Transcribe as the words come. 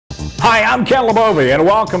Hi, I'm Ken Lebovi, and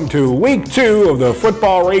welcome to Week 2 of the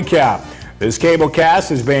Football Recap. This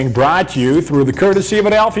cablecast is being brought to you through the courtesy of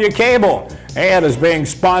Adelphia Cable and is being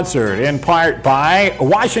sponsored in part by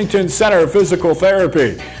Washington Center for Physical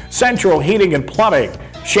Therapy, Central Heating and Plumbing,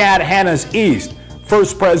 Shad Hanna's East,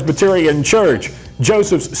 First Presbyterian Church,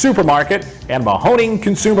 Joseph's Supermarket, and Mahoning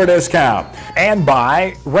Consumer Discount, and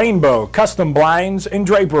by Rainbow Custom Blinds and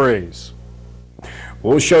Draperies.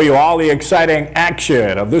 We'll show you all the exciting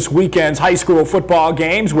action of this weekend's high school football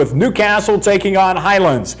games with Newcastle taking on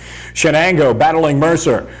Highlands, Shenango battling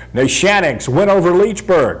Mercer, Neshannock's win over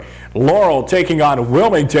Leechburg, Laurel taking on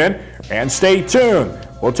Wilmington, and stay tuned.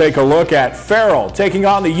 We'll take a look at Farrell taking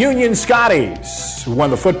on the Union Scotties when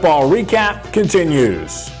the football recap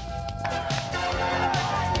continues.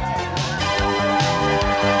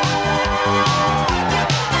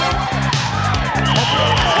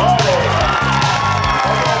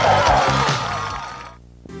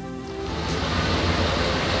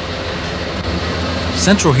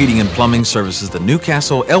 Central Heating and Plumbing services the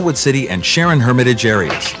Newcastle, Elwood City, and Sharon Hermitage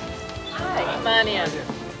areas. Hi, come on in.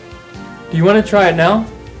 Do you want to try it now?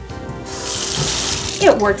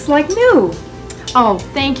 It works like new. Oh,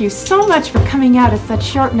 thank you so much for coming out at such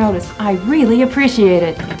short notice. I really appreciate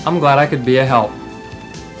it. I'm glad I could be a help.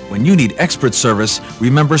 When you need expert service,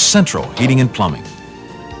 remember Central Heating and Plumbing.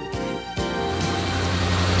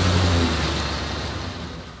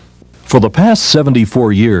 For the past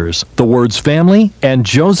 74 years, the words family and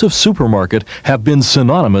Joseph's Supermarket have been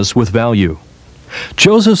synonymous with value.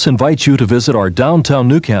 Joseph's invites you to visit our downtown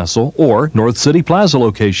Newcastle or North City Plaza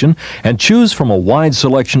location and choose from a wide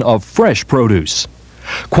selection of fresh produce,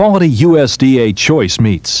 quality USDA choice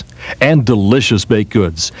meats, and delicious baked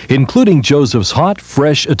goods, including Joseph's hot,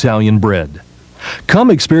 fresh Italian bread.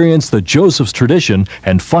 Come experience the Joseph's tradition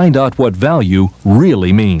and find out what value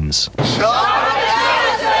really means.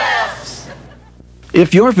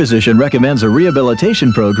 If your physician recommends a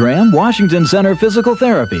rehabilitation program, Washington Center Physical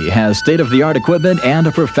Therapy has state-of-the-art equipment and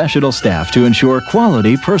a professional staff to ensure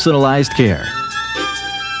quality, personalized care.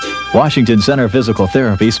 Washington Center Physical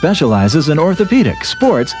Therapy specializes in orthopedic,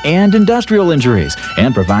 sports, and industrial injuries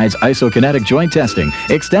and provides isokinetic joint testing,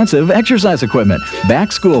 extensive exercise equipment,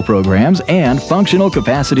 back-school programs, and functional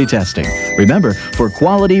capacity testing. Remember, for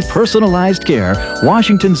quality, personalized care,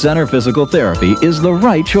 Washington Center Physical Therapy is the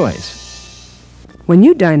right choice. When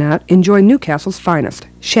you dine out, enjoy Newcastle's finest,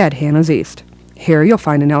 Shad Hanna's East. Here you'll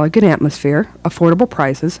find an elegant atmosphere, affordable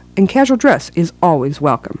prices, and casual dress is always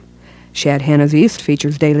welcome. Shad Hanna's East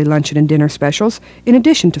features daily luncheon and dinner specials, in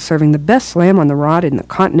addition to serving the best slam on the rod in the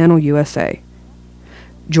continental USA.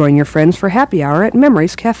 Join your friends for happy hour at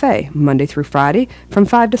Memories Cafe, Monday through Friday from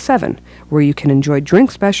 5 to 7, where you can enjoy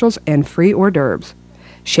drink specials and free hors d'oeuvres.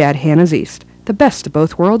 Shad Hanna's East, the best of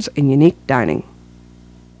both worlds in unique dining.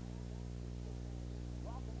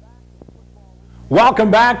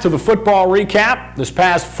 Welcome back to the football recap. This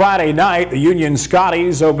past Friday night, the Union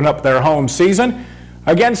Scotties opened up their home season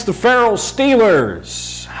against the Farrell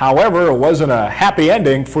Steelers. However, it wasn't a happy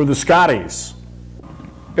ending for the Scotties.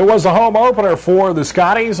 It was a home opener for the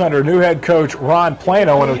Scotties under new head coach Ron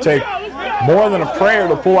Plano, and it would take more than a prayer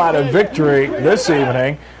to pull out a victory this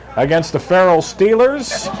evening against the Farrell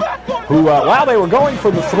Steelers, who, while they were going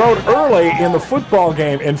for the throat early in the football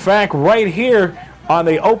game, in fact, right here on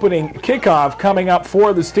the opening kickoff coming up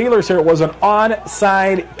for the Steelers here, it was an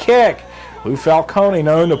onside kick. Lou Falcone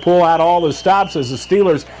known to pull out all the stops as the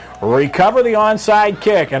Steelers recover the onside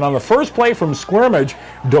kick. And on the first play from scrimmage,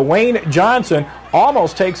 Dwayne Johnson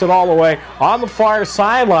almost takes it all the way on the far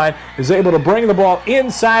sideline, is able to bring the ball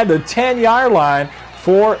inside the 10-yard line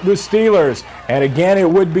for the Steelers. And again, it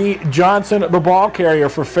would be Johnson, the ball carrier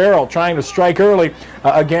for Farrell, trying to strike early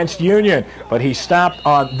against Union. But he stopped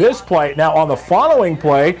on this play. Now on the following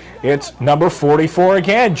play, it's number 44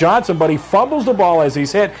 again, Johnson, but he fumbles the ball as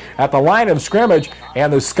he's hit at the line of scrimmage,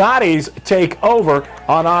 and the Scotties take over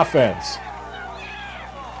on offense.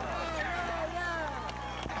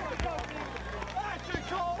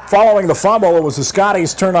 Following the fumble, it was the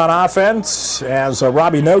Scotties' turn on offense as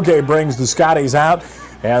Robbie Nogue brings the Scotties out,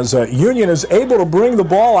 as Union is able to bring the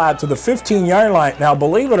ball out to the 15-yard line. Now,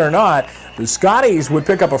 believe it or not, the Scotties would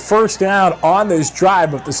pick up a first down on this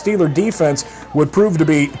drive, but the Steeler defense would prove to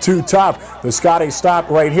be too tough. The Scotties stopped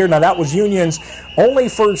right here. Now, that was Union's only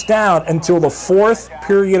first down until the fourth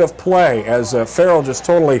period of play, as Farrell just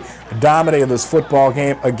totally dominated this football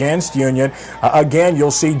game against Union. Again,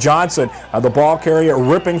 you'll see Johnson, the ball carrier,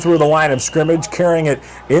 ripping through the line of scrimmage, carrying it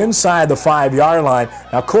inside the 5-yard line.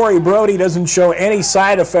 Now, Corey Brody doesn't show any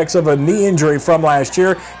side effects of a knee injury from last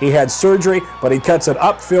year. He had surgery, but he cuts it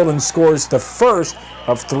upfield and scores the first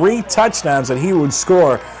of 3 touchdowns that he would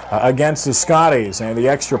score against the Scotties. And the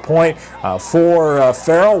extra point for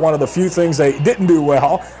Farrell, one of the few things they didn't do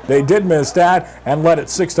well. They did miss that and led it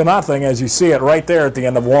 6-0, as you see it right there at the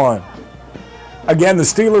end of 1. Again, the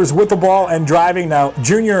Steelers with the ball and driving. Now,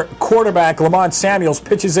 junior quarterback Lamont Samuels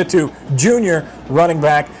pitches it to junior running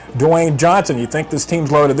back Dwayne Johnson. You think this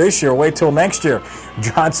team's loaded this year? Wait till next year.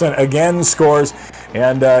 Johnson again scores,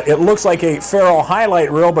 and it looks like a Farrell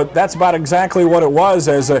highlight reel, but that's about exactly what it was,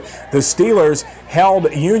 as the Steelers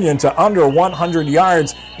held Union to under 100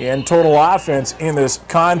 yards in total offense in this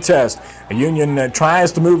contest. Union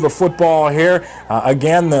tries to move the football here.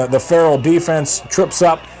 Again, the Farrell defense trips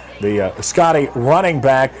up the Scotty running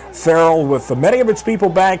back. Farrell with many of its people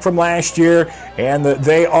back from last year, and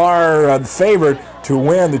they are favored to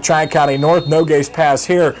win the Tri-County North. Nogay's pass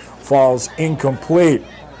here falls incomplete.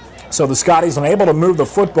 So the Scotties, unable to move the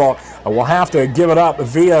football, will have to give it up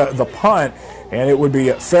via the punt, and it would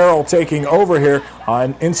be Farrell taking over here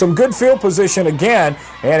in some good field position again.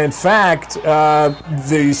 And in fact,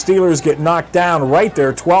 the Steelers get knocked down right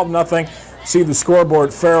there, 12-0. See the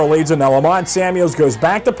scoreboard, Farrell leads it. Now Lamont Samuels goes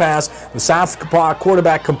back to pass. The Southpaw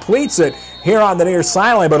quarterback completes it here on the near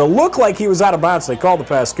sideline, but it looked like he was out of bounds. They called the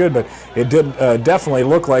pass good, but it did definitely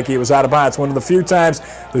look like he was out of bounds. One of the few times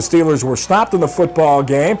the Steelers were stopped in the football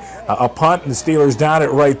game. A punt, and the Steelers down it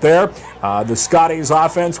right there. The Scotties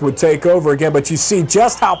offense would take over again, but you see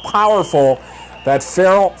just how powerful that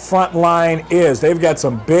Farrell front line is. They've got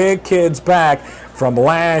some big kids back from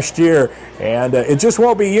last year, and it just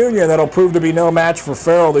won't be Union that'll prove to be no match for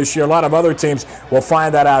Farrell this year. A lot of other teams will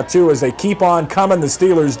find that out too as they keep on coming. The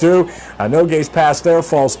Steelers do. Nogay's pass there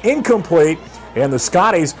falls incomplete, and the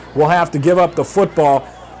Scotties will have to give up the football,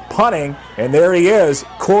 punting, and there he is,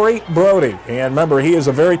 Corey Brody. And remember, he is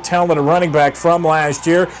a very talented running back from last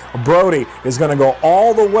year. Brody is going to go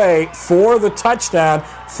all the way for the touchdown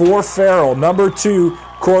for Farrell. Number 2,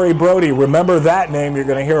 Corey Brody. Remember that name. You're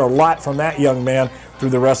going to hear a lot from that young man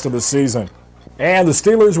through the rest of the season. And the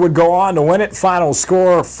Steelers would go on to win it. Final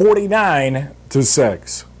score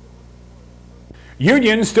 49-6.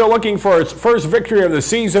 Union, still looking for its first victory of the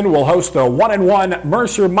season, will host the 1-1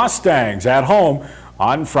 Mercer Mustangs at home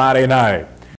on Friday night.